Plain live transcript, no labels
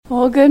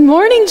Well, good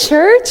morning,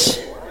 church.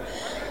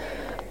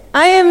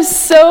 I am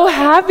so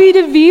happy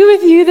to be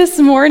with you this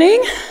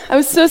morning. I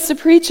was supposed to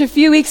preach a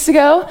few weeks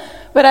ago,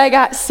 but I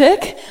got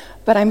sick,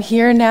 but I'm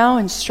here now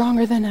and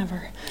stronger than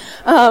ever.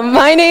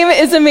 My name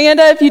is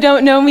Amanda. If you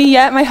don't know me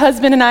yet, my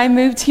husband and I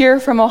moved here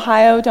from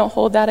Ohio. Don't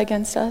hold that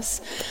against us.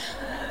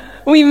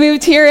 We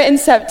moved here in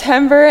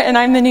September, and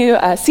I'm the new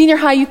senior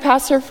high youth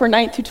pastor for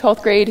 9th through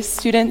 12th grade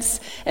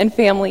students and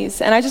families.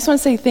 And I just want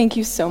to say thank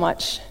you so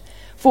much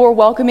for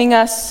welcoming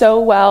us so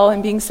well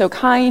and being so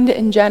kind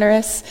and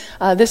generous.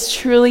 This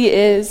truly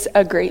is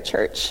a great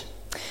church.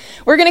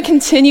 We're going to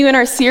continue in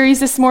our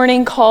series this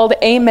morning called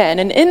Amen.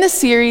 And in this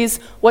series,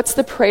 what's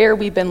the prayer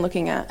we've been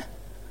looking at?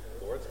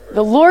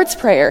 The Lord's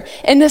Prayer.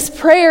 In this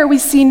prayer, we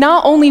see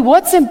not only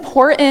what's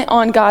important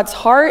on God's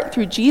heart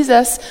through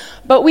Jesus,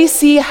 but we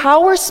see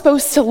how we're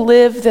supposed to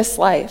live this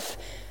life.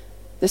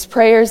 This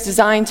prayer is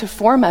designed to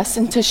form us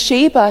and to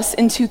shape us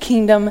into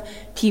kingdom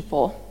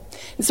people.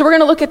 And so we're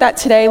going to look at that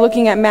today,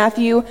 looking at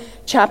Matthew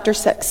chapter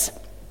 6.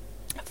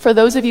 For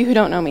those of you who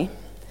don't know me,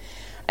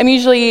 I'm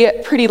usually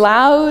pretty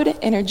loud,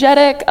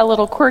 energetic, a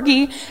little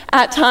quirky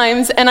at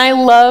times, and I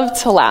love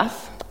to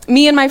laugh.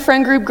 Me and my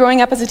friend group growing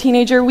up as a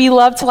teenager, we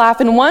loved to laugh,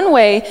 and one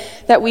way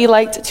that we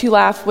liked to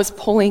laugh was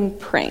pulling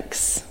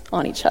pranks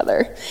on each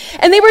other.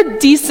 And they were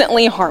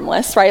decently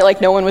harmless, right? Like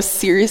no one was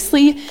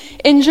seriously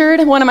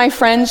injured. One of my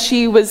friends,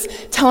 she was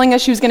telling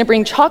us she was going to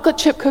bring chocolate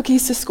chip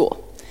cookies to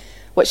school.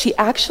 What she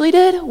actually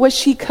did was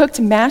she cooked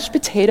mashed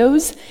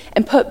potatoes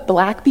and put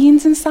black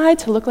beans inside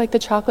to look like the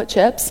chocolate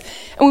chips.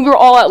 And we were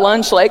all at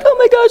lunch like, oh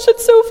my gosh,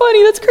 that's so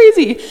funny, that's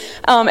crazy.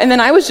 And then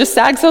I was just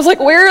sad because I was like,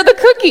 where are the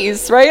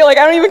cookies, right? Like,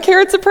 I don't even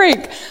care, it's a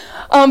prank.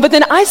 But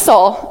then I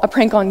saw a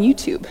prank on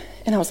YouTube,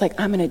 and I was like,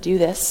 I'm going to do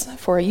this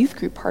for a youth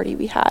group party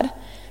we had.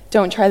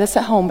 Don't try this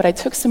at home, but I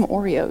took some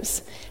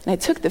Oreos, and I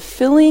took the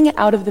filling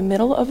out of the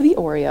middle of the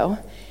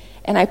Oreo,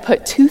 and I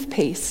put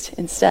toothpaste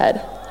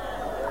instead.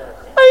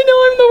 I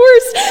know, I'm the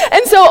worst.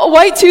 And so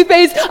white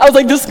toothpaste, I was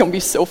like, this is going to be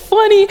so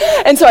funny.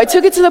 And so I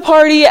took it to the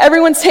party.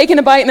 Everyone's taking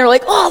a bite, and they're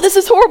like, oh, this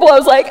is horrible. I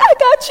was like, I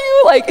got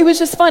you. Like, it was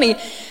just funny.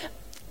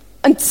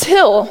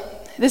 Until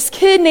this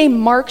kid named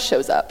Mark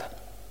shows up.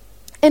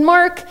 And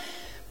Mark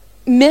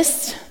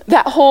missed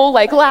that whole,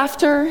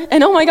 laughter.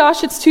 And oh my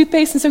gosh, it's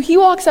toothpaste. And so he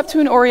walks up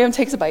to an Oreo and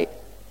takes a bite.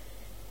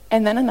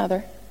 And then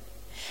another.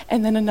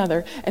 And then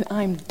another. And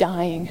I'm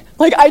dying.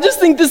 I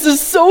just think this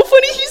is so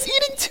funny. He's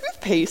eating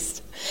toothpaste.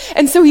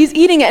 And so he's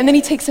eating it, and then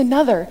he takes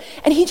another,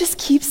 and he just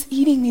keeps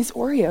eating these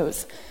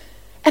Oreos.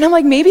 And I'm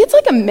like, maybe it's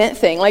like a mint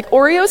thing.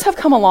 Oreos have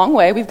come a long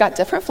way. We've got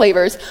different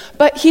flavors,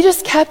 but he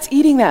just kept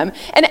eating them.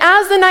 And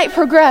as the night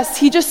progressed,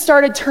 he just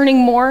started turning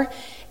more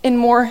and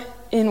more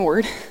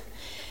inward.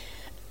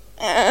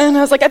 And I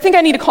was like, I think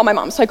I need to call my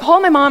mom. So I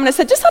called my mom, and I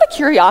said, just out of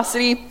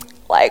curiosity,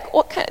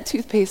 what kind of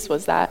toothpaste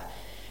was that?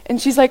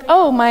 And she's like,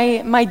 oh,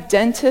 my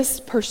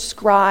dentist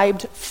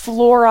prescribed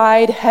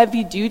fluoride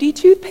heavy-duty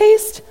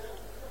toothpaste.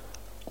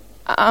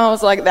 I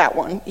was like, that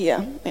one.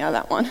 Yeah,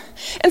 that one.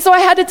 And so I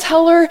had to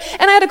tell her,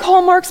 and I had to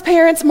call Mark's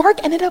parents.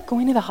 Mark ended up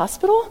going to the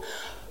hospital,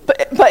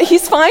 but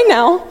he's fine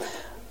now.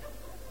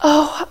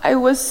 Oh, I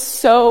was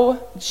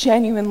so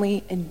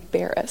genuinely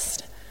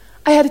embarrassed.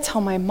 I had to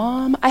tell my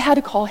mom. I had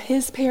to call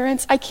his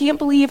parents. I can't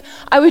believe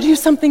I would do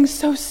something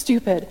so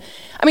stupid.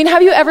 I mean,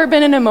 have you ever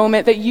been in a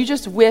moment that you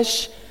just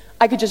wish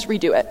I could just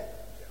redo it?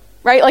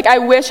 Right? I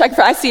wish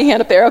I see a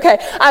hand up there. Okay.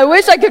 I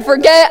wish I could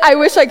forget. I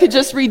wish I could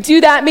just redo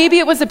that. Maybe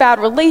it was a bad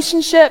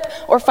relationship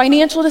or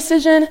financial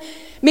decision.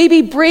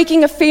 Maybe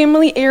breaking a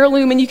family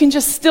heirloom, and you can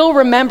just still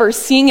remember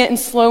seeing it in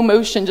slow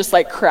motion just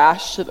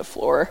crash to the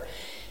floor.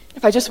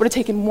 If I just would have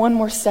taken one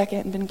more second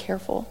and been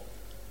careful.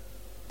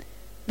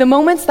 The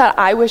moments that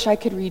I wish I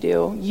could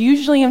redo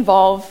usually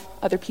involve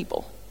other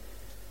people.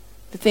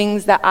 The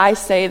things that I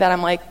say that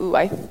I'm like, ooh,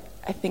 I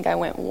think I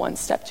went one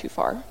step too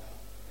far.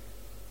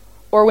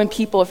 Or when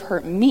people have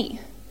hurt me,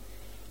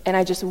 and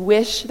I just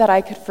wish that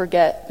I could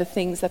forget the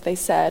things that they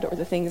said or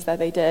the things that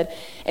they did.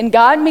 And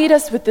God made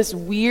us with this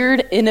weird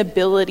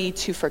inability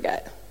to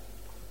forget.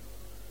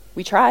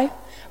 We try,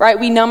 right?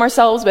 We numb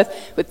ourselves with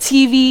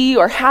TV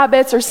or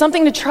habits or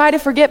something to try to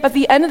forget, but at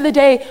the end of the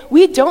day,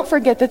 we don't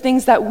forget the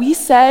things that we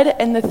said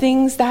and the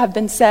things that have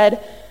been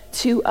said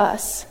to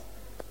us.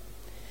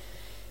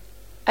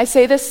 I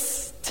say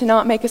this to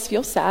not make us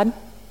feel sad,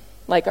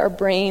 like our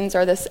brains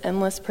are this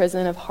endless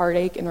prison of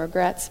heartache and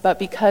regrets, but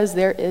because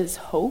there is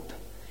hope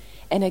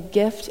and a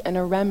gift and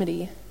a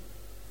remedy.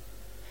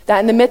 That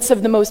in the midst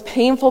of the most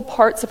painful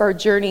parts of our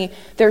journey,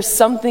 there's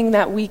something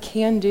that we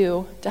can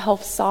do to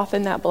help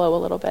soften that blow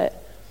a little bit.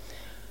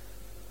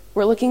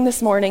 We're looking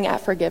this morning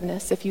at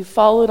forgiveness. If you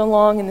followed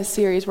along in the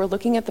series, we're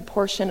looking at the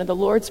portion of the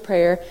Lord's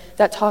Prayer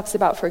that talks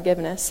about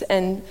forgiveness.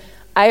 And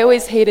I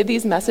always hated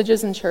these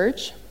messages in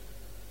church,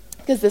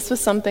 because this was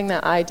something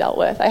that I dealt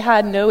with. I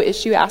had no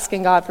issue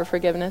asking God for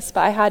forgiveness, but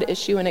I had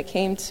issue when it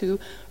came to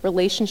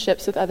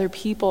relationships with other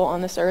people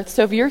on this earth.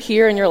 So if you're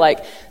here and you're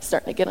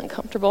starting to get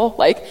uncomfortable,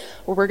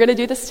 we're going to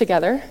do this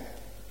together.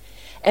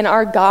 And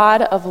our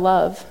God of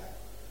love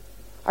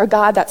Our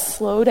God that's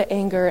slow to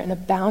anger and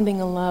abounding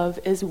in love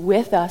is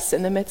with us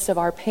in the midst of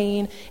our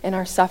pain and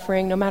our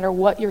suffering. No matter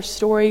what your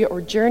story or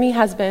journey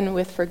has been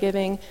with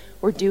forgiving,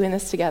 we're doing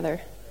this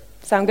together.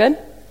 Sound good?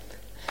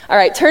 All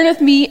right, turn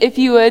with me, if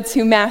you would,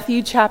 to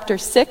Matthew chapter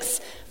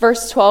 6,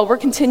 verse 12. We're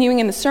continuing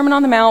in the Sermon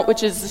on the Mount,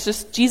 which is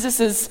just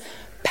Jesus's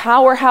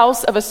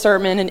powerhouse of a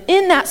sermon. And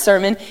in that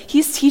sermon,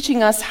 he's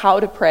teaching us how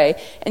to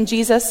pray. And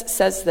Jesus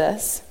says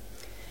this,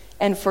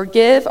 "And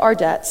forgive our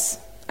debts,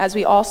 as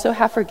we also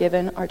have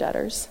forgiven our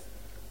debtors."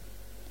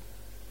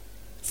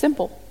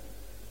 Simple.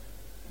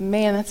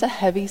 Man, that's a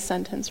heavy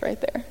sentence right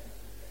there.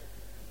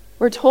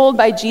 We're told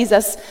by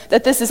Jesus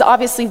that this is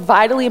obviously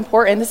vitally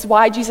important. This is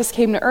why Jesus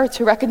came to earth,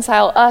 to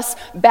reconcile us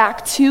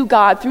back to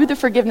God through the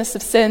forgiveness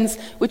of sins,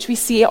 which we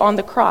see on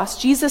the cross.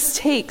 Jesus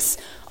takes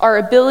our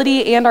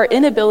ability and our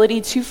inability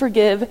to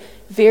forgive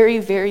very,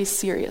 very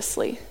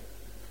seriously.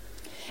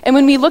 And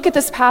when we look at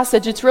this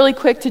passage, it's really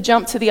quick to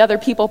jump to the other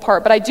people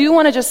part, but I do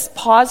want to just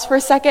pause for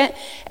a second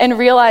and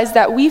realize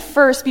that we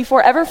first,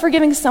 before ever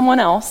forgiving someone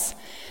else,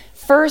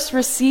 first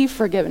receive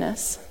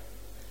forgiveness.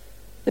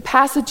 The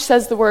passage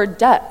says the word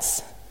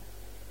debts,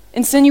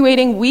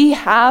 insinuating we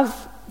have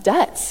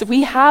debts.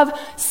 We have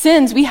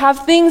sins. We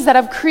have things that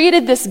have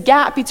created this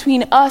gap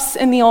between us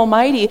and the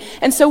Almighty.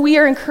 And so we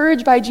are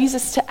encouraged by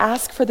Jesus to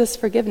ask for this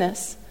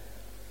forgiveness,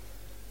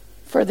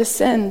 for the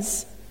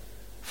sins,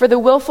 for the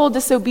willful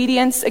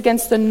disobedience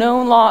against the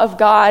known law of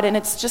God. And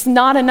it's just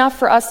not enough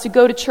for us to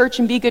go to church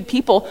and be good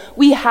people.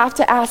 We have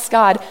to ask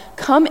God,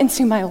 come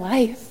into my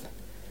life.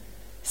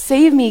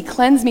 Save me,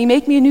 cleanse me,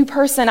 make me a new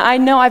person. I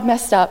know I've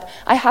messed up.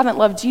 I haven't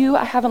loved you.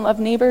 I haven't loved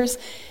neighbors.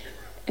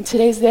 And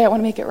today's the day I want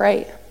to make it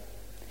right.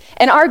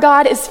 And our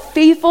God is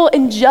faithful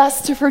and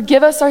just to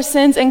forgive us our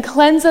sins and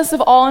cleanse us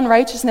of all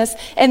unrighteousness.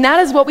 And that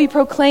is what we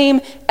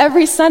proclaim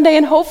every Sunday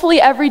and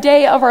hopefully every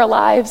day of our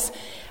lives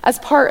as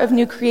part of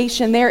new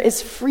creation. There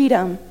is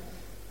freedom.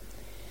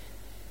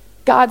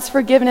 God's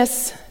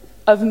forgiveness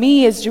of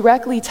me is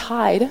directly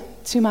tied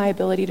to my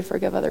ability to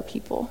forgive other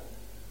people.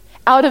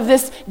 Out of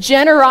this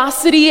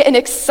generosity and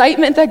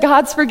excitement that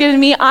God's forgiven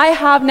me, I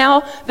have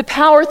now the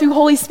power through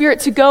Holy Spirit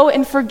to go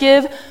and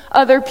forgive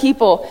other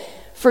people.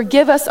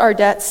 Forgive us our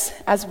debts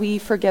as we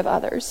forgive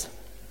others.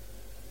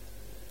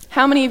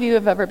 How many of you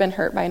have ever been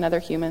hurt by another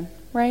human,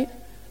 right?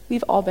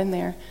 We've all been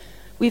there.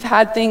 We've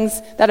had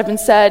things that have been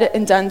said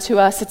and done to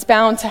us. It's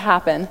bound to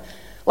happen.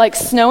 Like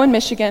snow in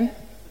Michigan,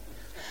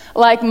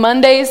 like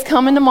Mondays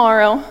coming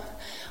tomorrow,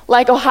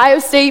 like Ohio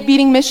State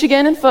beating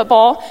Michigan in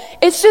football.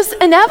 It's just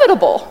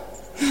inevitable.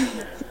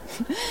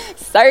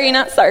 Sorry,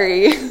 not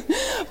sorry.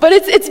 But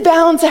it's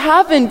bound to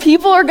happen.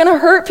 People are going to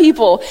hurt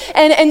people.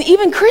 And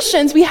even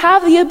Christians, we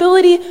have the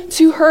ability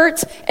to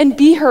hurt and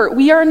be hurt.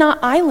 We are not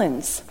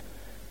islands.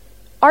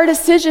 Our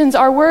decisions,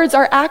 our words,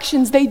 our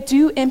actions, they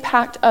do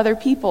impact other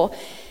people.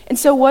 And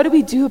so what do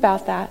we do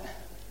about that?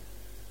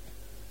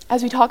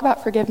 As we talk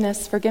about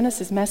forgiveness, forgiveness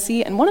is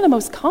messy and one of the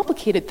most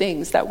complicated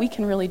things that we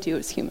can really do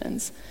as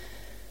humans.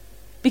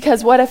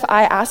 Because what if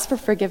I ask for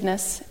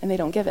forgiveness and they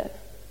don't give it?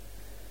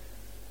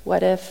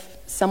 What if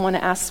someone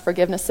asks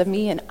forgiveness of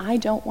me and I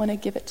don't want to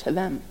give it to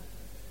them?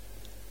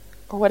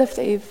 Or what if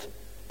they've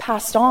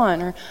passed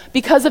on? Or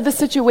because of the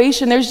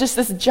situation, there's just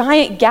this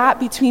giant gap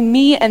between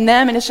me and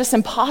them, and it's just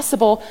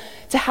impossible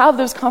to have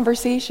those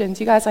conversations.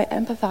 You guys, I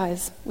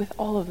empathize with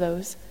all of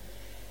those.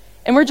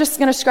 And we're just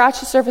going to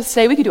scratch the surface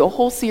today. We could do a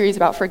whole series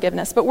about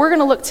forgiveness, but we're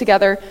going to look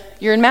together.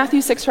 You're in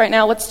Matthew 6 right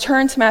now. Let's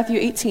turn to Matthew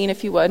 18,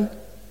 if you would.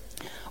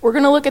 We're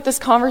going to look at this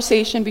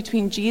conversation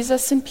between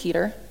Jesus and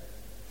Peter.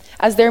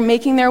 As they're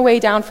making their way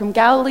down from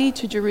Galilee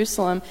to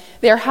Jerusalem,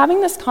 they are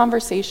having this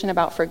conversation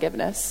about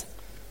forgiveness.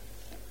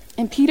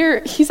 And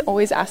Peter, he's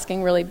always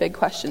asking really big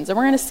questions. And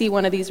we're going to see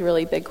one of these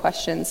really big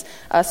questions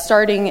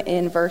starting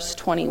in verse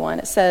 21.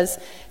 It says,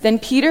 "Then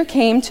Peter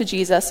came to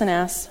Jesus and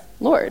asked,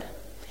 'Lord,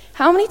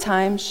 how many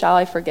times shall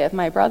I forgive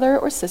my brother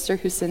or sister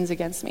who sins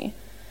against me?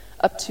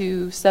 Up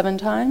to 7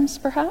 times,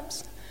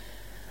 perhaps?'"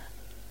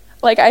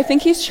 Like, I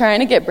think he's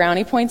trying to get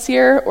brownie points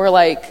here, or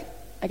like,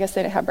 I guess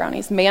they didn't have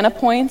brownies, manna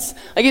points.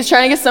 Like, he's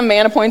trying to get some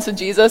manna points with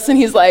Jesus, and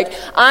he's like,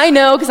 I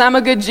know, because I'm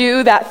a good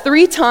Jew, that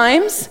 3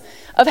 times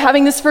of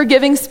having this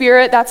forgiving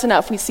spirit, that's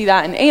enough. We see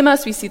that in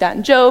Amos, we see that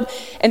in Job,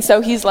 and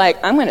so he's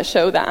like, I'm going to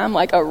show that I'm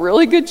like a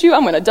really good Jew.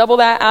 I'm going to double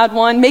that, add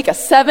 1, make a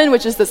 7,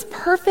 which is this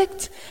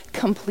perfect,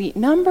 complete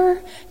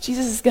number.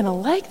 Jesus is going to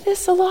like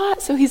this a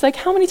lot. So he's like,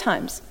 how many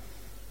times?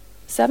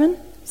 7?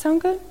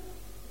 Sound good?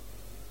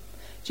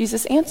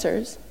 Jesus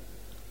answers,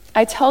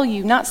 I tell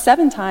you, not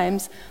 7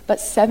 times, but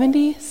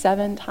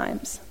 77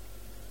 times.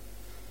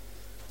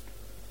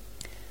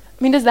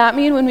 I mean, does that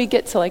mean when we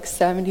get to like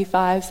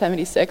 75,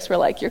 76, we're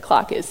like, your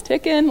clock is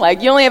ticking?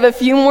 Like, you only have a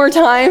few more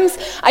times?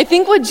 I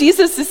think what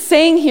Jesus is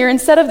saying here,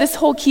 instead of this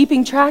whole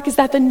keeping track, is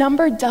that the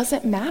number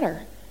doesn't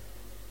matter.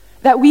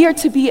 That we are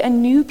to be a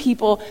new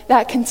people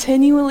that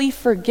continually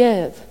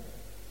forgive.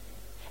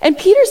 And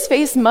Peter's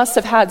face must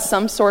have had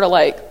some sort of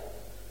like,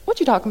 what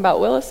you talking about,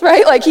 Willis?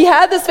 Right? Like, he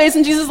had this face,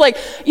 and Jesus is like,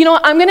 you know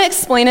what? I'm going to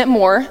explain it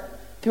more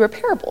through a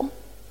parable.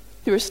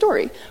 through a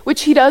story,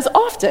 which he does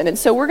often. And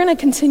so we're going to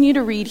continue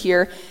to read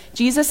here.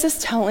 Jesus is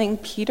telling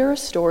Peter a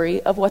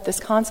story of what this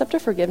concept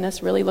of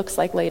forgiveness really looks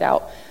like laid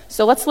out.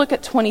 So let's look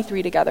at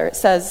 23 together. It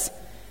says,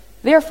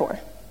 "Therefore,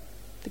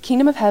 the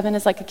kingdom of heaven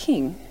is like a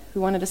king who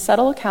wanted to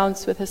settle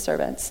accounts with his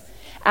servants.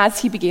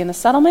 As he began the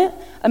settlement,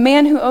 a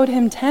man who owed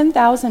him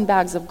 10,000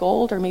 bags of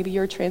gold," or maybe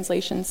your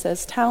translation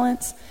says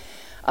talents,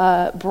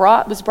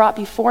 was brought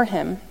before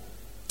him.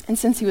 And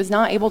since he was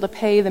not able to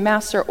pay, the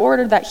master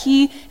ordered that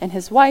he and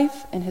his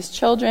wife and his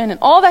children and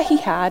all that he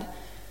had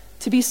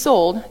to be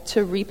sold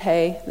to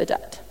repay the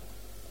debt.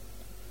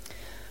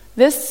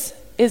 This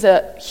is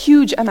a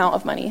huge amount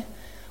of money.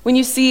 When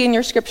you see in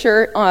your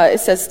scripture, it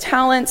says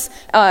talents,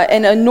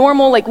 and a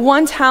normal, like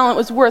 1 talent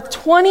was worth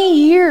 20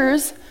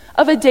 years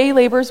of a day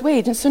laborer's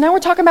wage. And so now we're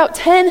talking about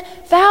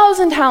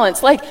 10,000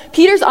 talents. Like,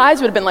 Peter's eyes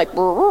would have been like,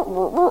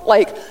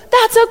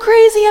 that's a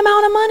crazy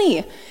amount of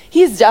money.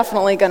 He's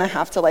definitely going to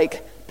have to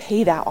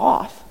pay that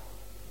off.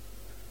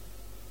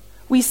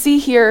 We see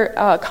here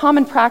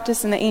common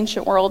practice in the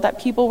ancient world that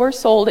people were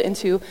sold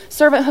into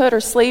servanthood or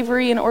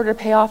slavery in order to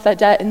pay off that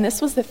debt, and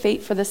this was the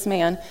fate for this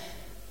man,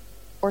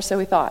 or so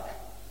we thought.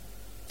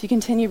 If you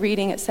continue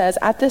reading, it says,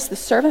 "At this, the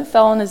servant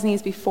fell on his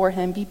knees before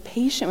him. 'Be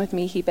patient with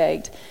me,' he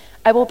begged.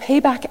 'I will pay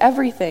back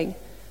everything.'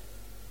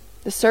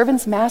 The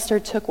servant's master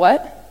took"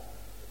 what?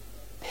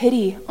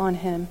 "Pity on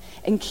him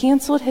and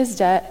canceled his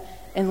debt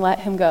and let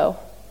him go."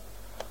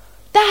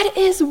 That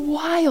is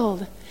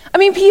wild. I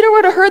mean, Peter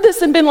would have heard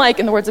this and been like,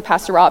 in the words of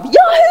Pastor Rob,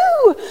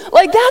 "Yahoo!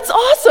 That's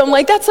awesome.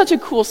 That's such a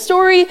cool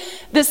story.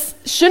 This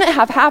shouldn't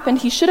have happened.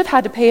 He should have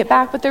had to pay it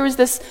back." But there was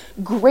this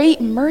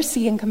great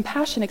mercy and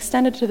compassion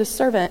extended to the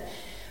servant.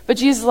 But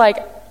Jesus is like,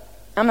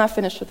 "I'm not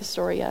finished with the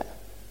story yet."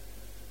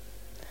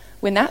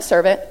 When that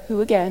servant,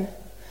 who again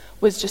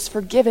was just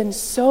forgiven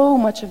so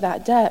much of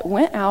that debt,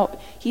 went out,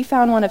 he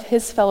found one of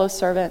his fellow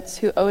servants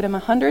who owed him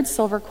 100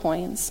 silver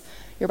coins.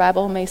 Your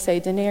Bible may say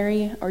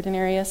denarii or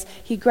denarius.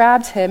 He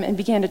grabbed him and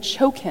began to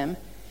choke him.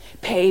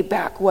 "Pay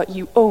back what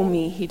you owe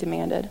me," he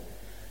demanded.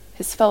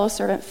 His fellow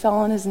servant fell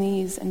on his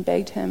knees and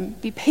begged him,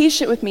 "Be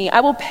patient with me, I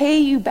will pay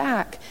you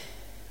back."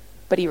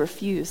 But he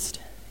refused.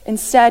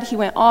 Instead, he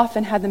went off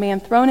and had the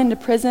man thrown into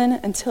prison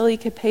until he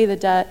could pay the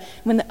debt.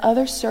 When the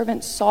other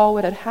servants saw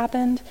what had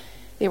happened,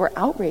 they were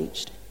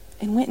outraged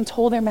and went and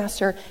told their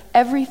master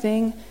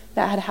everything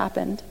that had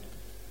happened.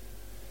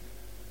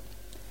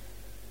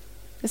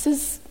 This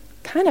is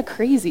kind of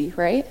crazy,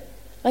 right?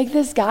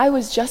 This guy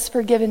was just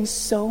forgiven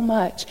so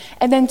much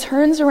and then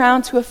turns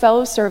around to a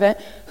fellow servant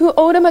who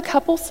owed him a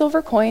couple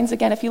silver coins.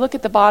 Again, if you look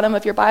at the bottom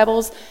of your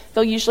Bibles,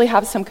 they'll usually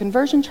have some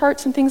conversion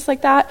charts and things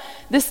like that.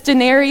 This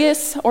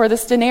denarius or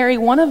this denarii,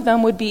 one of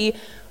them would be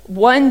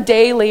 1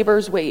 day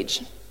laborer's wage.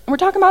 And we're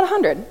talking about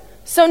 100.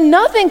 So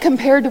nothing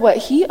compared to what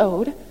he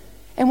owed.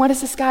 And what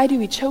does this guy do?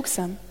 He chokes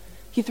him.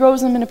 He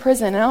throws him into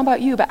prison. And I don't know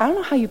about you, but I don't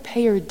know how you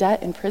pay your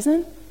debt in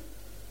prison.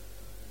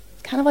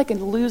 Kind of like a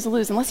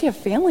lose-lose. Unless you have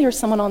family or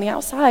someone on the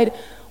outside,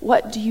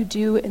 what do you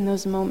do in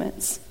those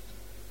moments?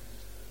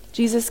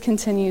 Jesus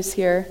continues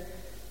here.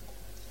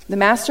 The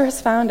master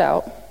has found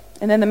out,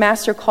 and then the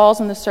master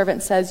calls on the servant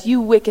and says, "You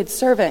wicked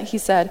servant," he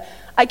said,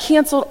 "I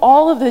canceled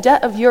all of the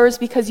debt of yours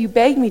because you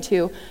begged me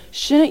to.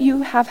 Shouldn't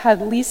you have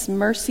had least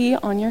mercy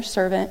on your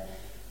servant,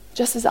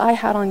 just as I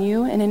had on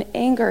you?" And in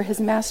anger, his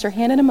master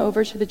handed him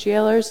over to the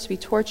jailers to be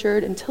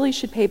tortured until he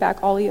should pay back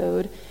all he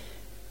owed.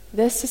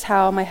 This is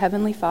how my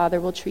heavenly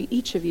Father will treat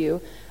each of you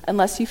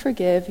unless you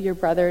forgive your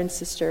brother and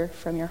sister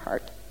from your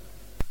heart.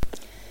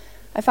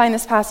 I find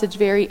this passage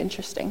very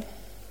interesting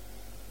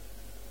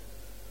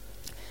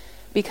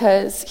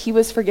because he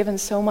was forgiven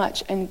so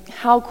much and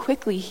how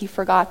quickly he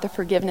forgot the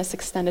forgiveness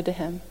extended to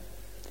him.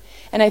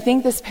 And I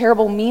think this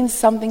parable means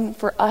something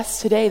for us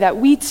today, that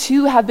we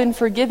too have been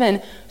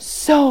forgiven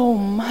so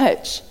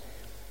much.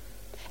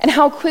 And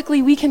how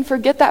quickly we can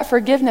forget that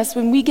forgiveness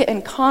when we get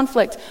in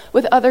conflict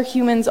with other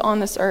humans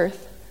on this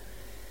earth.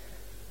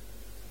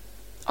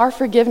 Our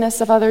forgiveness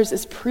of others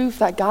is proof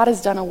that God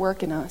has done a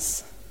work in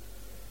us.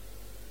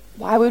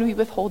 Why would we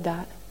withhold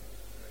that?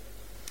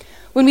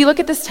 When we look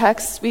at this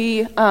text,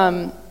 we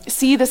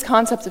see this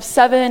concept of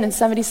 7 and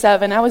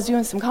 77. I was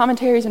doing some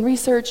commentaries and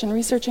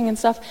researching and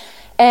stuff,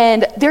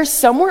 and there's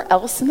somewhere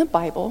else in the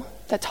Bible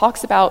that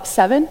talks about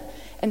 7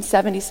 and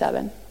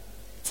 77.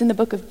 It's in the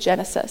book of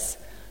Genesis.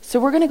 So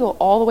we're going to go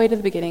all the way to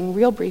the beginning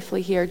real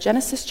briefly here.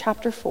 Genesis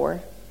chapter 4,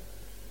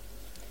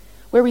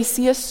 where we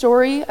see a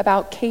story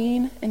about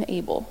Cain and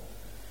Abel.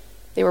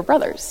 They were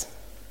brothers.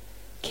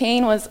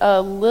 Cain was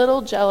a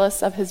little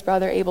jealous of his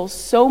brother Abel,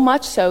 so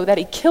much so that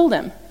he killed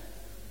him.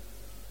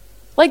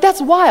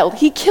 That's wild.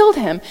 He killed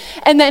him.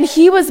 And then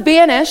he was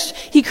banished.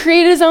 He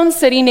created his own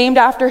city named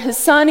after his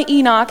son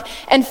Enoch.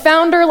 And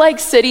founder-like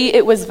city,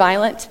 it was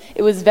violent.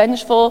 It was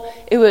vengeful.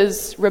 It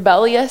was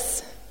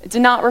rebellious. It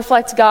did not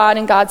reflect God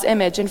and God's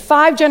image. And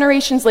 5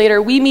 generations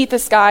later, we meet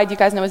this guy. Do you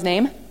guys know his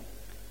name?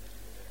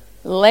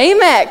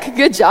 Lamech.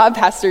 Good job,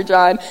 Pastor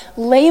John.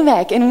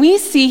 Lamech. And we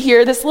see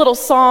here this little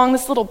song,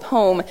 this little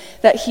poem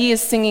that he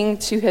is singing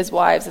to his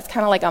wives. It's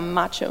kind of like a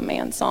macho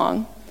man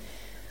song.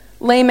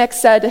 Lamech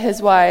said to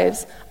his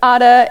wives,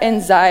 Adah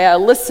and Zillah,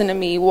 listen to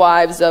me,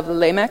 wives of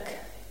Lamech.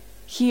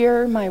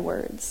 Hear my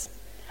words.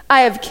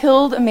 I have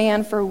killed a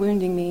man for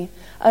wounding me,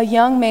 a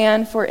young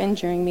man for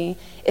injuring me.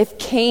 If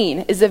Cain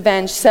is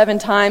avenged 7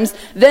 times,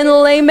 then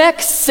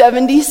Lamech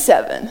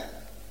 77.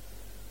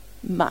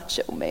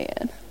 Macho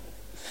man.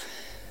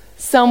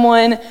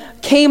 Someone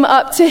came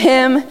up to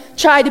him,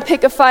 tried to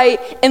pick a fight,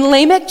 and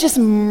Lamech just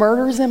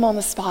murders him on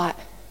the spot.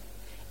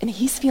 And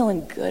he's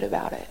feeling good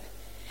about it.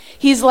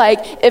 He's like,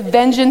 if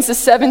vengeance is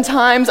 7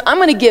 times, I'm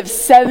going to give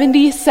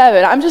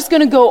 77. I'm just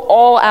going to go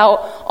all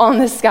out on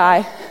this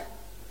guy.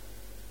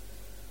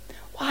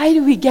 Why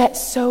do we get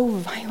so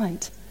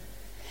violent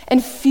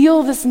and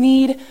feel this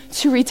need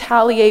to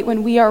retaliate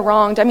when we are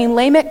wronged? I mean,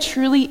 Lamech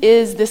truly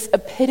is this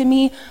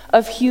epitome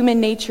of human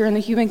nature and the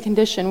human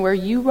condition where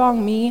you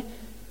wrong me,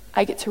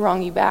 I get to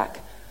wrong you back.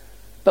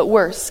 But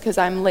worse, because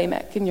I'm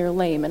Lamech and you're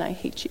lame and I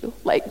hate you.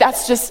 Like,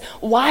 that's just,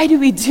 why do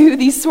we do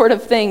these sort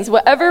of things?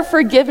 Whatever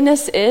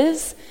forgiveness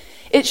is,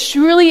 it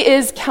surely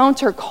is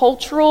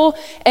countercultural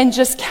and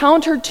just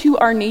counter to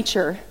our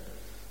nature.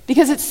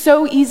 Because it's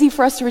so easy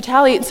for us to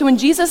retaliate. And so when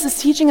Jesus is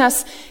teaching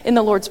us in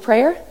the Lord's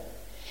Prayer,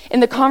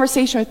 in the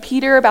conversation with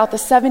Peter about the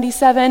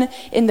 77,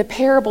 in the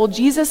parable,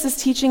 Jesus is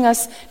teaching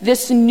us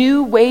this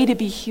new way to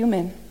be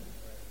human.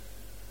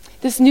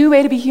 This new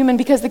way to be human,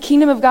 because the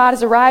kingdom of God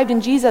has arrived in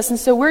Jesus. And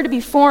so we're to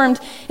be formed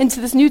into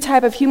this new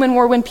type of human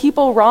where when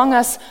people wrong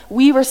us,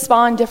 we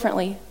respond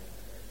differently.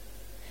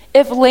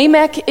 If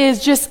Lamech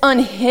is just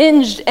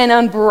unhinged and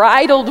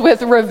unbridled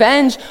with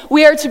revenge,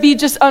 we are to be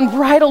just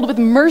unbridled with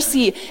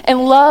mercy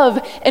and love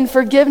and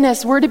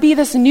forgiveness. We're to be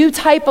this new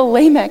type of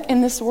Lamech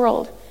in this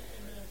world,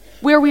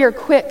 where we are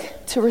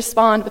quick to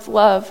respond with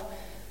love.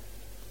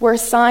 We're a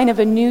sign of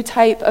a new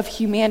type of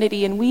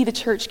humanity, and we, the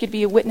church, could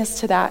be a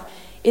witness to that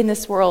in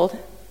this world.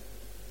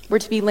 We're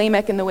to be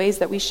Lamech in the ways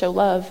that we show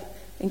love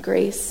and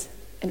grace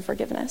and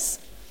forgiveness,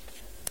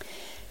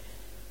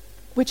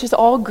 which is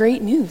all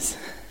great news.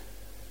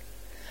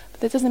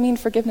 That doesn't mean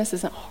forgiveness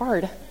isn't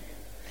hard.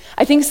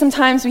 I think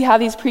sometimes we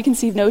have these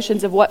preconceived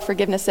notions of what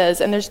forgiveness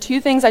is, and there's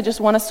 2 things I just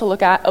want us to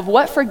look at of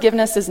what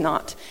forgiveness is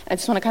not. I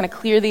just want to kind of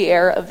clear the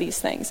air of these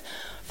things.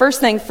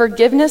 First thing,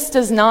 forgiveness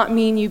does not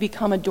mean you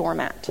become a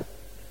doormat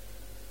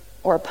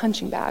or a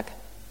punching bag.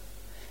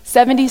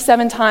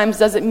 77 times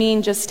doesn't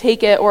mean just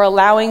take it or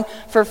allowing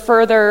for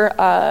further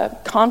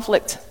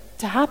conflict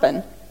to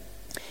happen.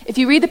 If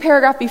you read the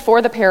paragraph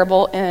before the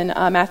parable in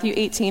Matthew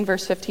 18,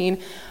 verse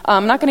 15,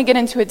 I'm not going to get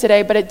into it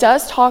today, but it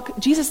does talk,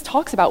 Jesus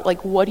talks about,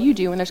 like, what do you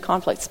do when there's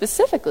conflict,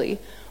 specifically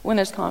when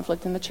there's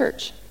conflict in the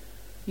church.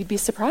 You'd be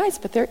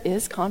surprised, but there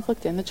is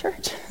conflict in the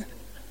church.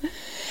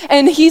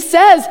 And he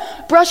says,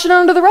 brush it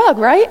under the rug,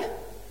 right?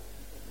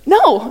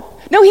 No,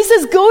 he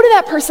says, go to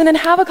that person and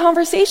have a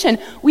conversation.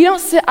 We don't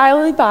sit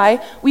idly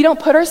by. We don't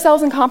put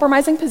ourselves in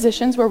compromising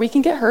positions where we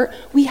can get hurt.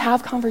 We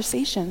have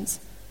conversations.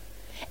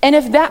 And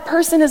if that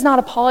person is not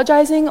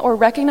apologizing or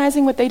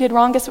recognizing what they did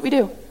wrong, guess what we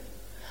do?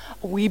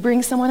 We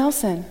bring someone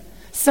else in.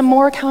 Some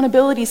more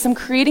accountability, some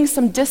creating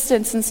some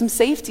distance and some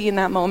safety in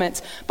that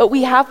moment. But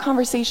we have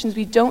conversations.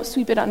 We don't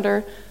sweep it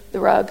under the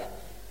rug.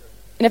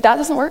 And if that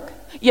doesn't work,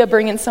 you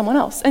bring in someone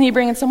else, and you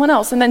bring in someone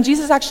else. And then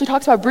Jesus actually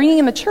talks about bringing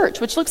in the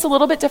church, which looks a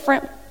little bit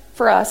different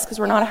for us because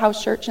we're not a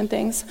house church and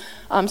things.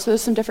 So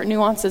there's some different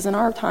nuances in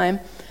our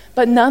time.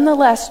 But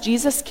nonetheless,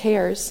 Jesus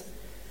cares.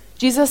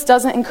 Jesus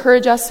doesn't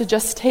encourage us to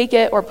just take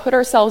it or put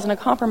ourselves in a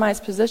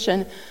compromised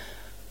position,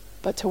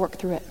 but to work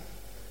through it.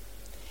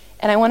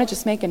 And I want to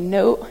just make a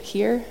note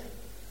here.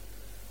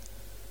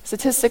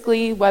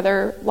 Statistically,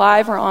 whether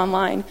live or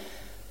online,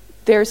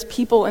 there's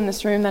people in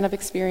this room that have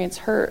experienced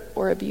hurt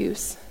or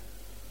abuse.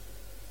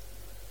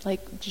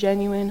 Like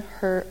genuine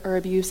hurt or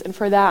abuse. And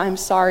for that, I'm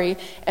sorry.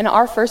 And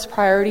our first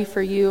priority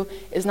for you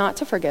is not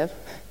to forgive.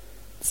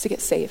 It's to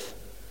get safe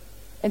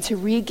and to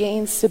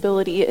regain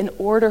stability in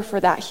order for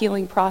that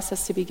healing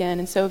process to begin.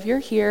 And so if you're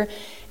here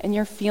and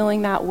you're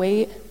feeling that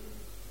weight,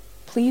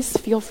 please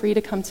feel free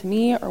to come to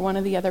me or one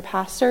of the other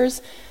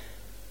pastors.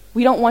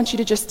 We don't want you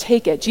to just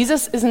take it.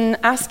 Jesus isn't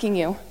asking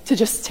you to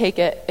just take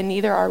it, and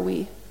neither are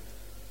we.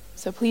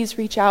 So please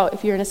reach out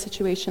if you're in a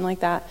situation like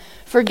that.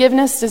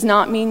 Forgiveness does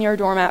not mean you're a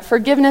doormat.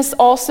 Forgiveness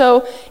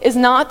also is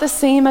not the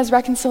same as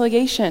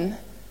reconciliation.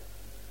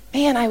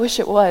 Man, I wish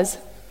it was.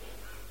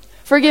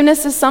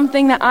 Forgiveness is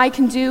something that I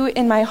can do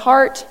in my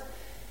heart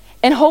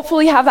and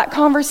hopefully have that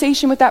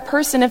conversation with that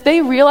person. If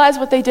they realize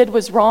what they did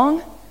was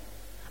wrong,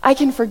 I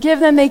can forgive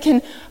them.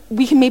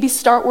 We can maybe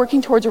start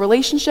working towards a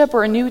relationship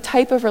or a new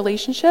type of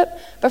relationship.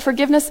 But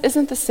forgiveness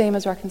isn't the same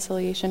as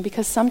reconciliation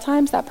because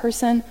sometimes that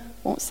person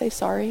won't say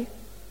sorry.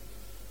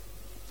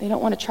 They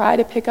don't want to try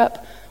to pick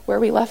up where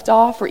we left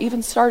off or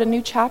even start a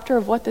new chapter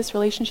of what this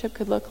relationship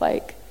could look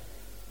like.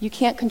 You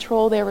can't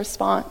control their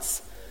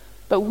response,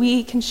 but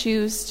we can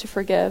choose to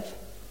forgive.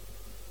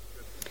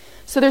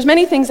 So there's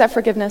many things that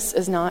forgiveness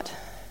is not.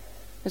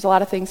 There's a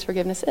lot of things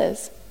forgiveness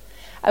is.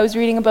 I was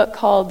reading a book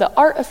called The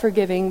Art of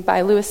Forgiving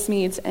by Lewis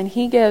Smedes, and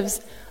he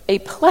gives a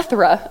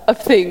plethora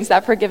of things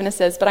that forgiveness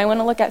is, but I want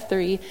to look at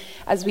 3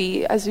 as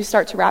we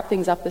start to wrap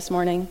things up this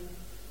morning.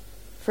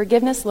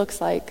 Forgiveness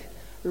looks like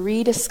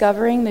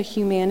rediscovering the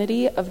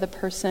humanity of the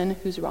person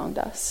who's wronged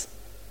us.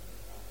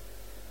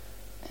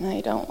 And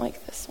I don't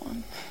like this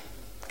one,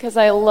 because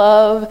I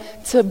love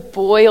to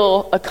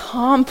boil a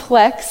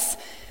complex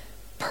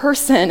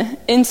person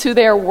into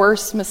their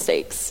worst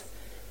mistakes.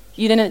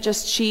 You didn't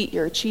just cheat,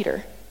 you're a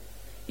cheater.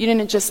 You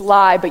didn't just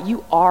lie, but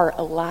you are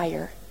a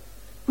liar.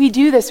 We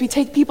do this. We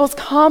take people's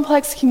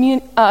complex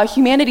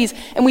humanities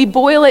and we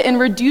boil it and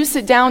reduce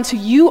it down to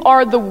you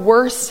are the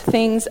worst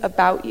things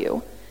about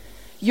you.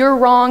 You're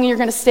wrong, you're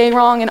going to stay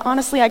wrong, and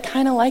honestly, I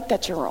kind of like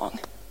that you're wrong.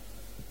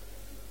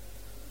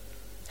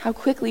 How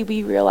quickly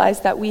we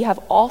realize that we have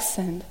all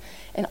sinned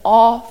and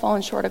all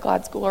fallen short of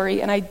God's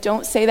glory. And I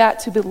don't say that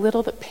to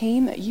belittle the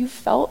pain that you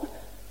felt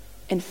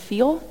and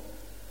feel,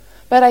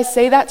 but I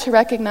say that to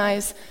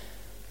recognize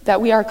that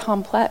we are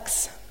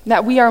complex,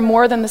 that we are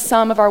more than the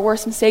sum of our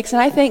worst mistakes.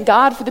 And I thank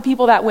God for the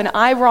people that when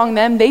I wrong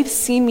them, they've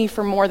seen me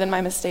for more than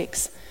my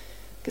mistakes,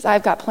 because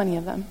I've got plenty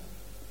of them.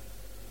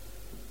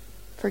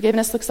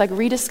 Forgiveness looks like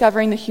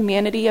rediscovering the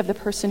humanity of the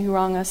person who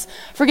wronged us.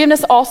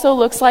 Forgiveness also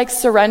looks like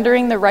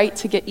surrendering the right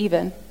to get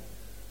even.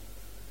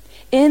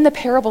 In the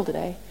parable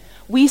today,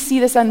 we see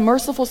this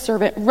unmerciful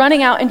servant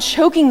running out and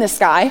choking this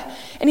guy,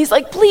 and he's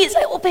like, please,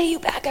 I will pay you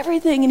back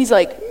everything. And he's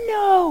like,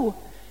 no.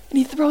 And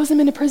he throws him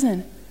into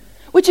prison.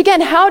 Which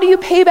again, how do you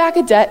pay back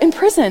a debt in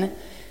prison?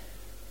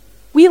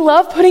 We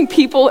love putting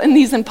people in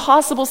these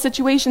impossible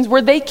situations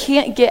where they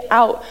can't get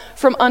out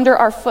from under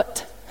our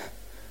foot.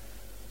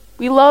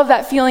 We love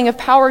that feeling of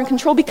power and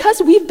control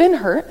because we've been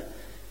hurt.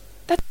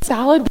 That's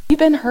valid, we've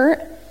been hurt.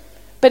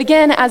 But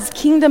again, as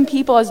kingdom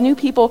people, as new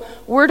people,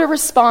 we're to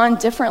respond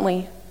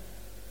differently.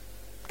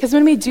 Because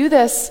when we do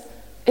this,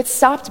 it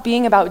stopped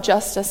being about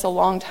justice a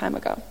long time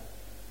ago.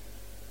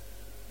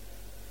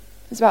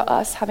 It's about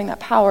us having that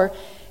power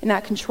and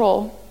that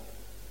control,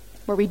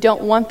 where we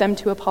don't want them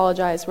to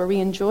apologize, where we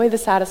enjoy the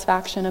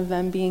satisfaction of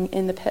them being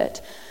in the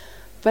pit.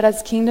 But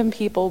as kingdom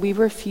people, we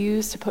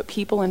refuse to put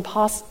people in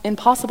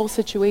impossible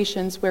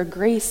situations where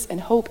grace and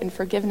hope and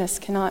forgiveness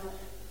cannot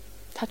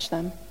touch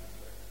them.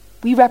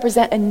 We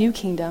represent a new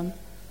kingdom.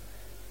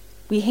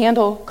 We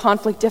handle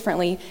conflict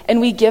differently, and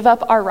we give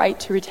up our right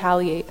to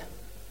retaliate.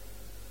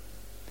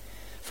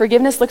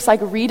 Forgiveness looks like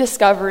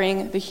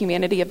rediscovering the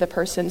humanity of the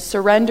person,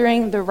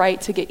 surrendering the right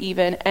to get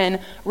even, and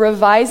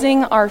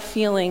revising our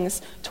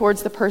feelings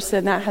towards the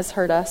person that has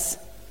hurt us.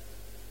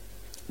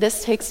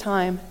 This takes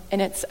time,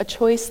 and it's a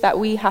choice that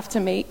we have to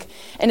make,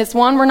 and it's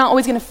one we're not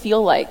always going to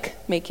feel like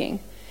making.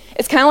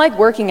 It's kind of like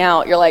working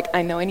out. You're like,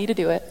 I know I need to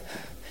do it,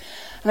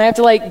 and I have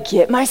to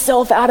get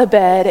myself out of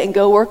bed and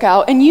go work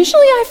out, and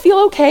usually I feel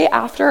okay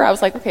after. I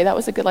was like, okay, that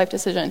was a good life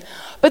decision.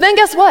 But then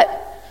guess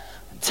what?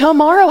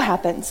 Tomorrow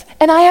happens,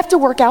 and I have to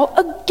work out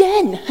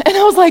again. And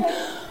I was like,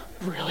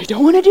 really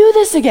don't want to do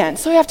this again.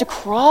 So I have to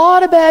crawl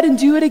out of bed and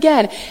do it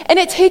again. And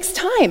it takes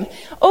time.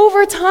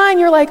 Over time,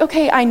 you're like,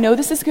 okay, I know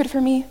this is good for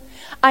me.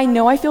 I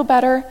know I feel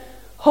better.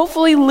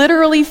 Hopefully,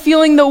 literally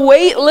feeling the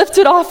weight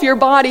lifted off your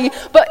body.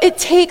 But it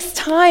takes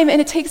time,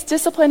 and it takes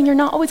discipline, and you're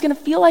not always going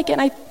to feel like it.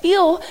 And I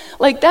feel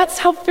like that's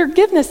how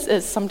forgiveness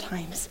is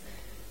sometimes.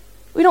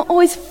 We don't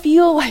always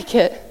feel like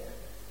it,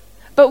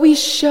 but we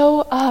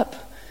show up.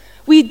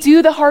 We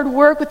do the hard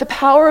work with the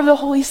power of the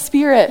Holy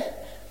Spirit.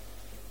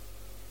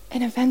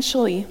 And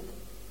eventually,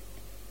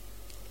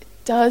 it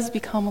does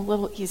become a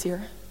little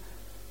easier.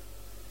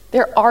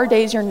 There are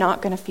days you're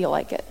not going to feel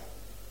like it,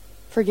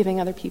 forgiving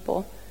other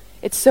people.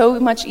 It's so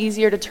much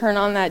easier to turn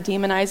on that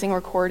demonizing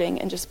recording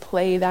and just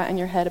play that in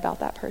your head about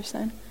that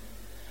person.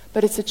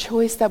 But it's a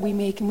choice that we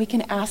make, and we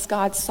can ask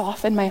God,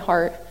 soften my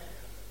heart.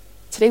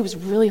 Today was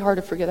really hard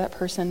to forgive that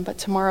person, but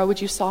tomorrow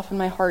would you soften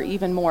my heart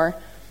even more,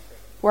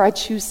 where I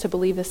choose to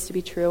believe this to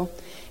be true.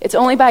 It's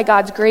only by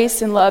God's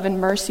grace and love and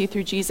mercy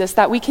through Jesus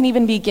that we can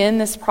even begin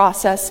this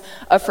process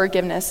of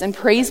forgiveness. And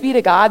praise be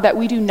to God that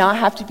we do not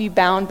have to be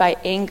bound by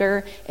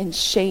anger and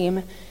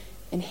shame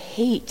and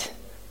hate.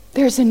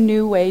 There's a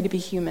new way to be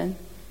human.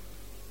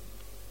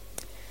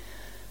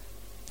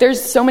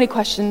 There's so many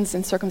questions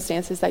and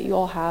circumstances that you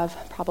all have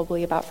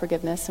probably about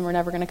forgiveness, and we're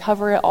never going to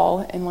cover it all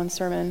in one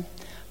sermon.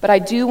 But I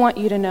do want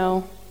you to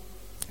know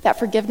that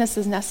forgiveness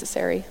is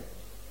necessary.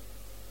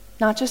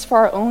 Not just for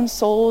our own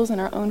souls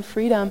and our own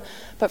freedom,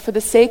 but for the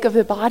sake of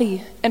the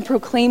body and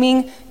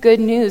proclaiming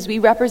good news. We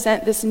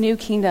represent this new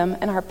kingdom,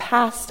 and our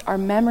past, our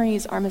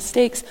memories, our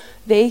mistakes,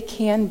 they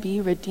can be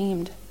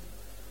redeemed.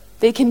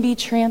 They can be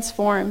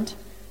transformed,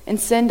 and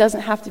sin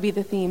doesn't have to be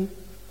the theme.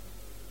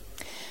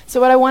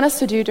 So what I want us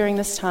to do during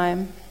this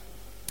time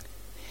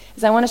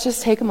is I want us to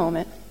just take a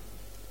moment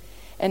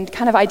and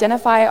kind of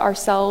identify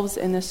ourselves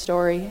in this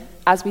story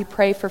as we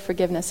pray for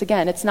forgiveness.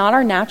 Again, it's not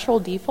our natural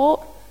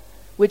default,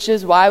 which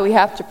is why we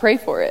have to pray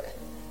for it.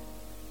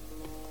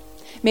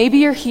 Maybe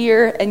you're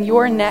here and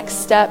your next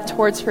step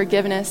towards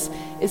forgiveness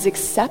is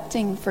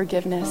accepting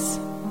forgiveness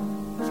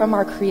from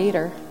our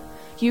Creator.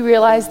 You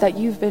realize that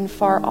you've been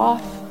far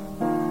off,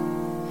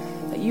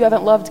 that you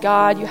haven't loved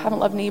God, you haven't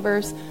loved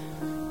neighbors,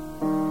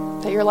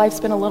 that your life's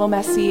been a little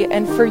messy.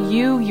 And for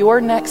you,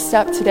 your next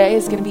step today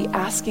is going to be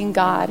asking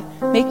God,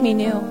 make me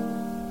new.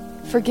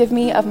 Forgive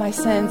me of my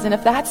sins. And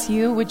if that's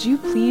you, would you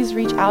please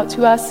reach out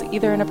to us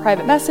either in a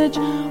private message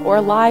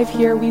or live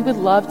here? We would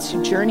love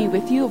to journey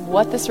with you of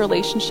what this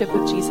relationship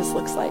with Jesus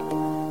looks like.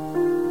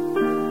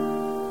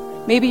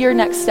 Maybe your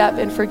next step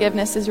in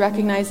forgiveness is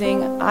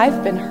recognizing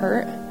I've been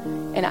hurt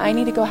and I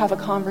need to go have a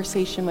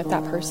conversation with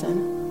that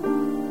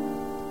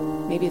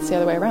person. Maybe it's the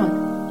other way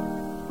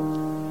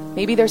around.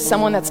 Maybe there's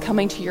someone that's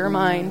coming to your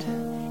mind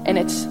and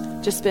it's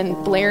just been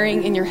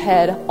blaring in your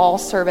head all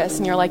service,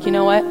 and you're like, you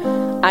know what?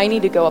 I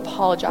need to go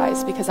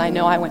apologize because I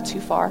know I went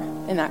too far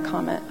in that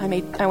comment.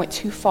 I went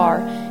too far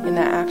in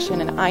that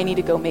action, and I need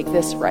to go make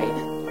this right.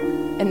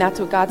 And that's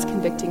what God's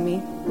convicting me.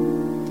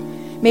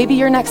 Maybe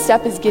your next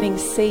step is getting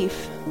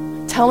safe,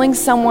 telling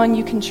someone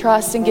you can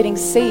trust and getting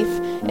safe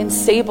and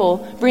stable,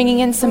 bringing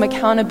in some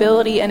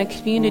accountability and a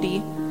community.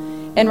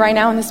 And right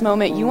now in this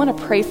moment, you want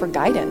to pray for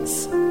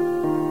guidance.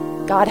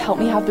 God, help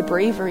me have the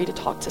bravery to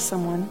talk to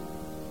someone.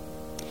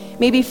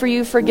 Maybe for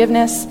you,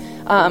 forgiveness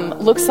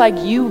looks like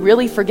you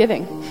really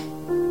forgiving.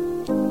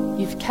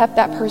 You've kept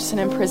that person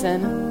in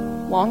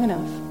prison long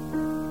enough.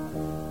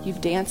 You've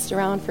danced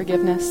around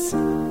forgiveness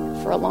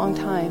for a long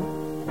time.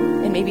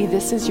 And maybe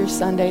this is your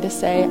Sunday to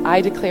say, I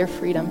declare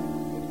freedom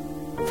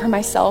for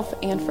myself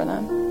and for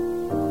them.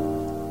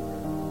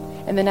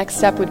 And the next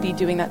step would be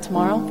doing that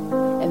tomorrow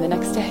and the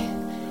next day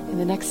and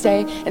the next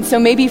day. And so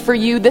maybe for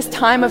you, this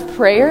time of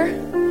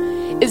prayer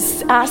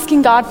is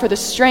asking God for the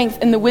strength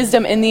and the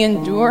wisdom and the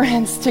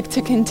endurance to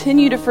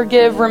continue to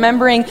forgive,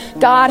 remembering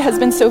God has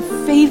been so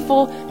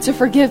faithful to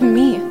forgive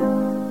me.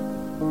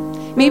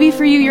 Maybe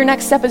for you, your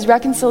next step is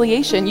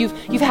reconciliation.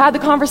 You've had the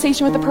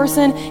conversation with the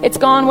person, it's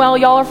gone well,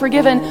 y'all are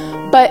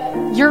forgiven, but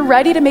you're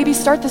ready to maybe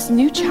start this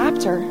new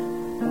chapter.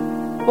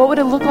 What would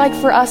it look like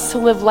for us to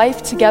live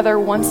life together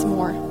once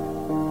more?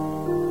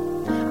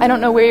 I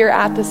don't know where you're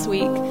at this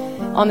week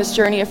on this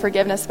journey of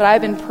forgiveness, but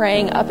I've been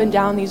praying up and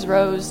down these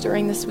rows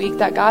during this week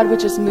that God would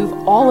just move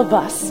all of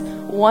us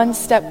one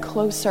step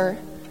closer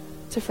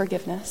to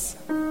forgiveness.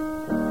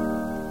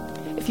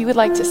 If you would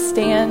like to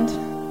stand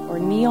or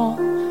kneel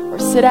or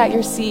sit at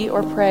your seat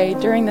or pray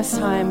during this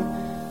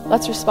time,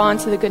 let's respond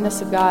to the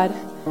goodness of God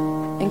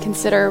and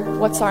consider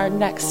what's our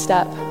next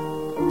step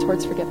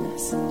towards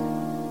forgiveness.